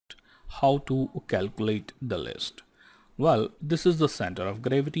how to calculate the list. Well, this is the center of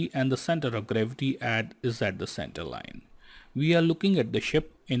gravity, and the center of gravity is at the center line. We are looking at the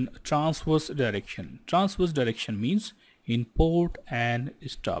ship in transverse direction. Transverse direction means in port and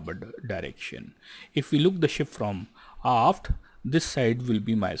starboard direction. If we look the ship from aft, this side will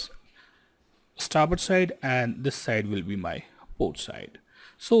be my starboard side and this side will be my port side.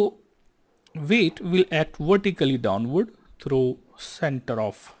 So weight will act vertically downward through center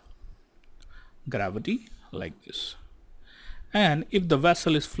of gravity like this. And if the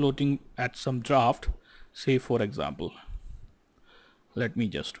vessel is floating at some draft, say for example, let me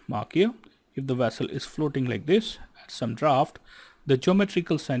just mark here, if the vessel is floating like this at some draft, the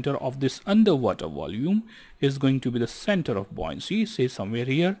geometrical center of this underwater volume is going to be the center of buoyancy, say somewhere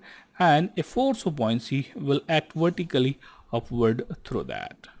here, and a force of buoyancy will act vertically upward through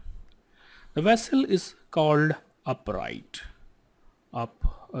that. The vessel is called upright.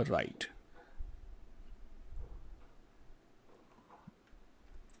 Upright.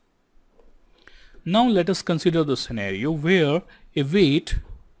 Now let us consider the scenario where a weight,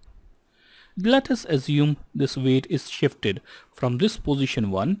 let us assume this weight is shifted from this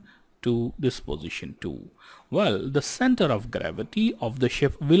position 1 to this position 2. Well, the center of gravity of the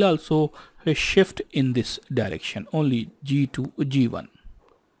ship will also shift in this direction, only G to G1.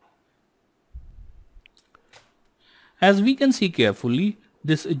 As we can see carefully,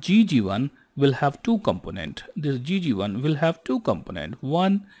 this GG1 will have two components. This GG1 will have two components.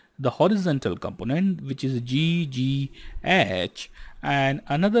 One, the horizontal component, which is GGH, and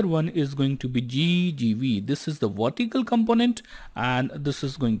another one is going to be GGV. This is the vertical component and this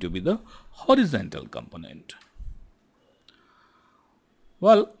is going to be the horizontal component.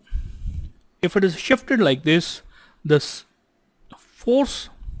 Well, if it is shifted like this force,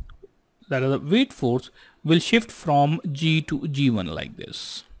 that is the weight force, will shift from G to G1 like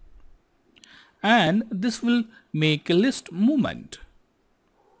this, and this will make a list movement.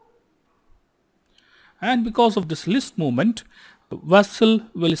 And because of this list movement, vessel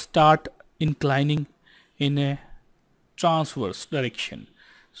will start inclining in a transverse direction.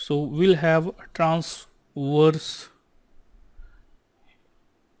 So we'll have transverse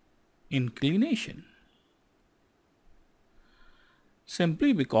inclination,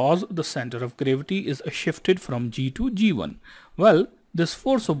 simply because the center of gravity is shifted from G to G1. Well, this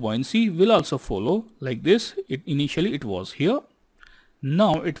force of buoyancy will also follow like this. Initially it was here.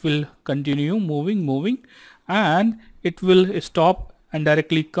 Now it will continue moving, and it will stop and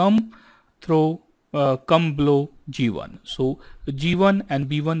directly come below G1. So G1 and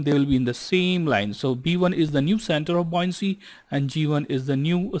B1, they will be in the same line. So B1 is the new center of buoyancy and G1 is the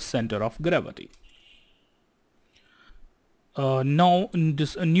new center of gravity. Now in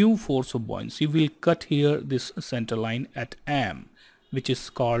this new force of buoyancy will cut here this center line at M, which is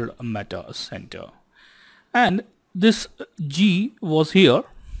called meta center, and this G was here,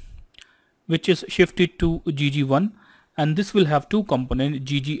 which is shifted to GG1, and this will have two components,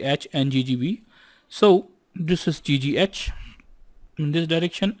 GGH and GGV. So this is GGH in this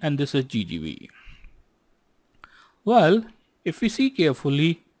direction and this is GGV. Well, if we see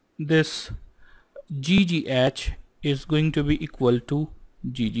carefully, this GGH is going to be equal to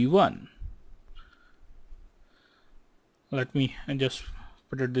GG1. Let me just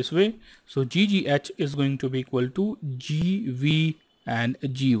put it this way. So GGH is going to be equal to GV and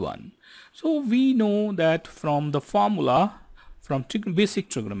G1. So we know that from the formula, from basic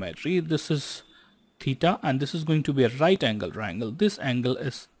trigonometry, this is theta and this is going to be a right angle triangle. This angle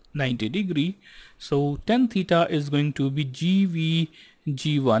is 90 degree. So tan theta is going to be GV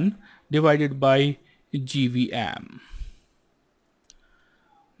G1 divided by GVM.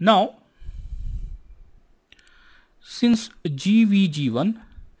 Now, since GVG1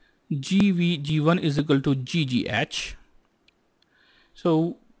 is equal to GGH,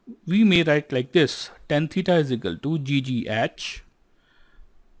 so we may write like this: tan theta is equal to GGH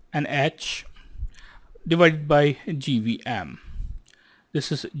and H divided by GVM.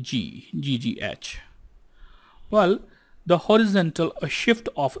 This is GGH. Well, the horizontal shift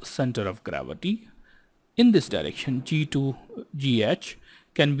of center of gravity in this direction, G to GH,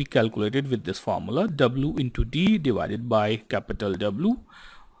 can be calculated with this formula: W into D divided by capital W,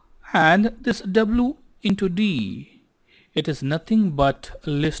 and this W into D, it is nothing but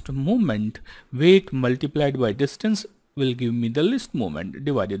list moment. Weight multiplied by distance will give me the list moment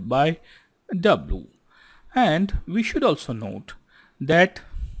divided by W. And we should also note that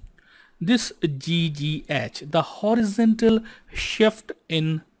this GGH, the horizontal shift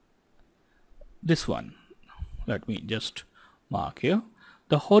in this one, let me just mark here,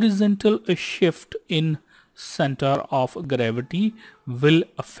 the horizontal shift in center of gravity will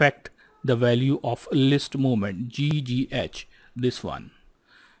affect the value of list moment GGH. This one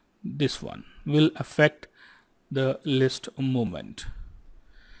will affect the list moment.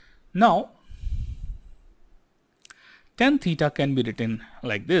 Now tan theta can be written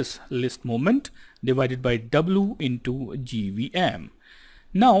like this: list moment divided by W into GVM.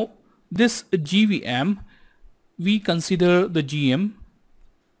 Now this GVM, we consider the GM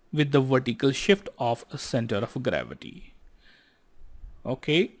with the vertical shift of center of gravity.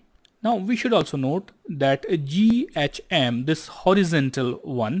 Okay, now we should also note that GHM, this horizontal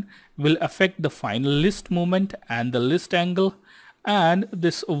one, will affect the final list moment and the list angle, and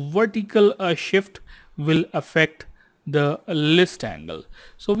this vertical shift will affect the list angle.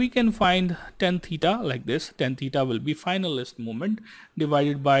 So we can find tan theta like this: tan theta will be final list moment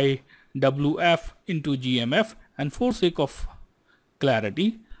divided by WF into GMF, and for sake of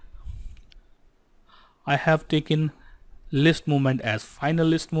clarity I have taken list moment as final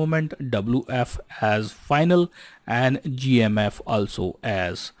list moment, WF as final, and GMF also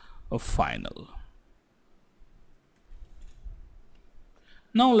as a final.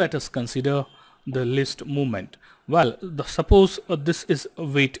 Now let us consider the list moment. Well, suppose this is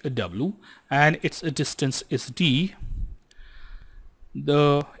weight W and its distance is D.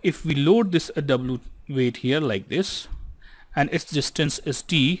 If we load this W weight here like this and its distance is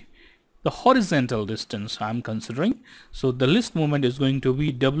D, the horizontal distance I'm considering, so the list moment is going to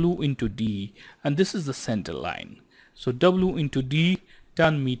be W into D, and this is the center line. So W into D,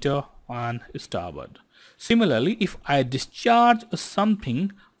 10 meter on starboard. Similarly, if I discharge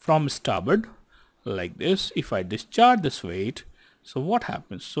something from starboard like this, if I discharge this weight, so what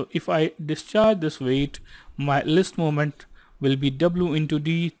happens? So if I discharge this weight, my list moment will be W into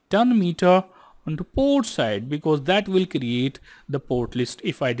D, 10 meter on the port side, because that will create the port list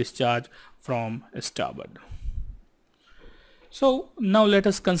if I discharge from starboard. So now let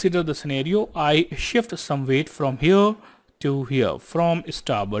us consider the scenario. I shift some weight from here to here, from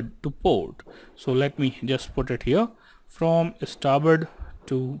starboard to port. So let me just put it here, from starboard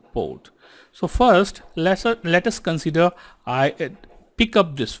to port. So first let us consider I pick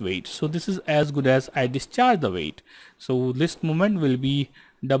up this weight. So this is as good as I discharge the weight. So list moment will be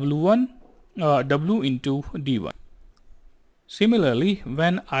W into D1. Similarly,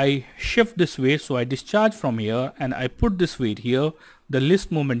 when I shift this weight, so I discharge from here and I put this weight here, the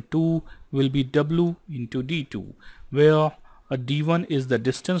list moment 2 will be W into D2, where a D1 is the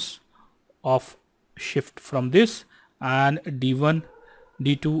distance of shift from this, and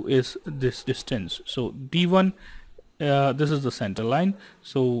D2 is this distance. So D1, this is the center line,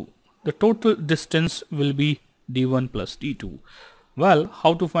 so the total distance will be D1 plus D2. Well,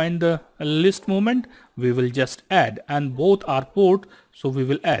 how to find the list moment? We will just add, and both are port, so we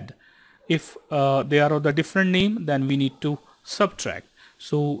will add. If they are of the different name, then we need to subtract.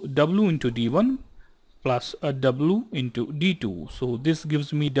 So W into D1 plus a W into D2. So this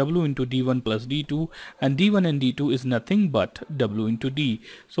gives me W into D1 plus D2, and D1 and D2 is nothing but W into D.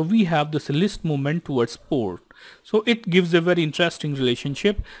 So we have this list moment towards port. So it gives a very interesting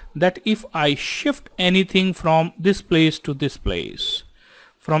relationship that if I shift anything from this place to this place,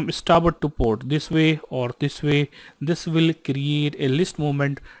 from starboard to port, this way or this way, this will create a list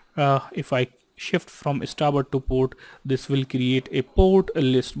moment. If I shift from starboard to port, this will create a port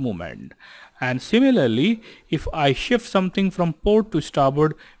list moment. And similarly, if I shift something from port to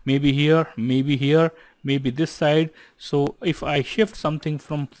starboard, maybe here, maybe this side, so if I shift something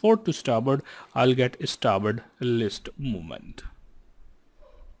from port to starboard, I'll get a starboard list moment.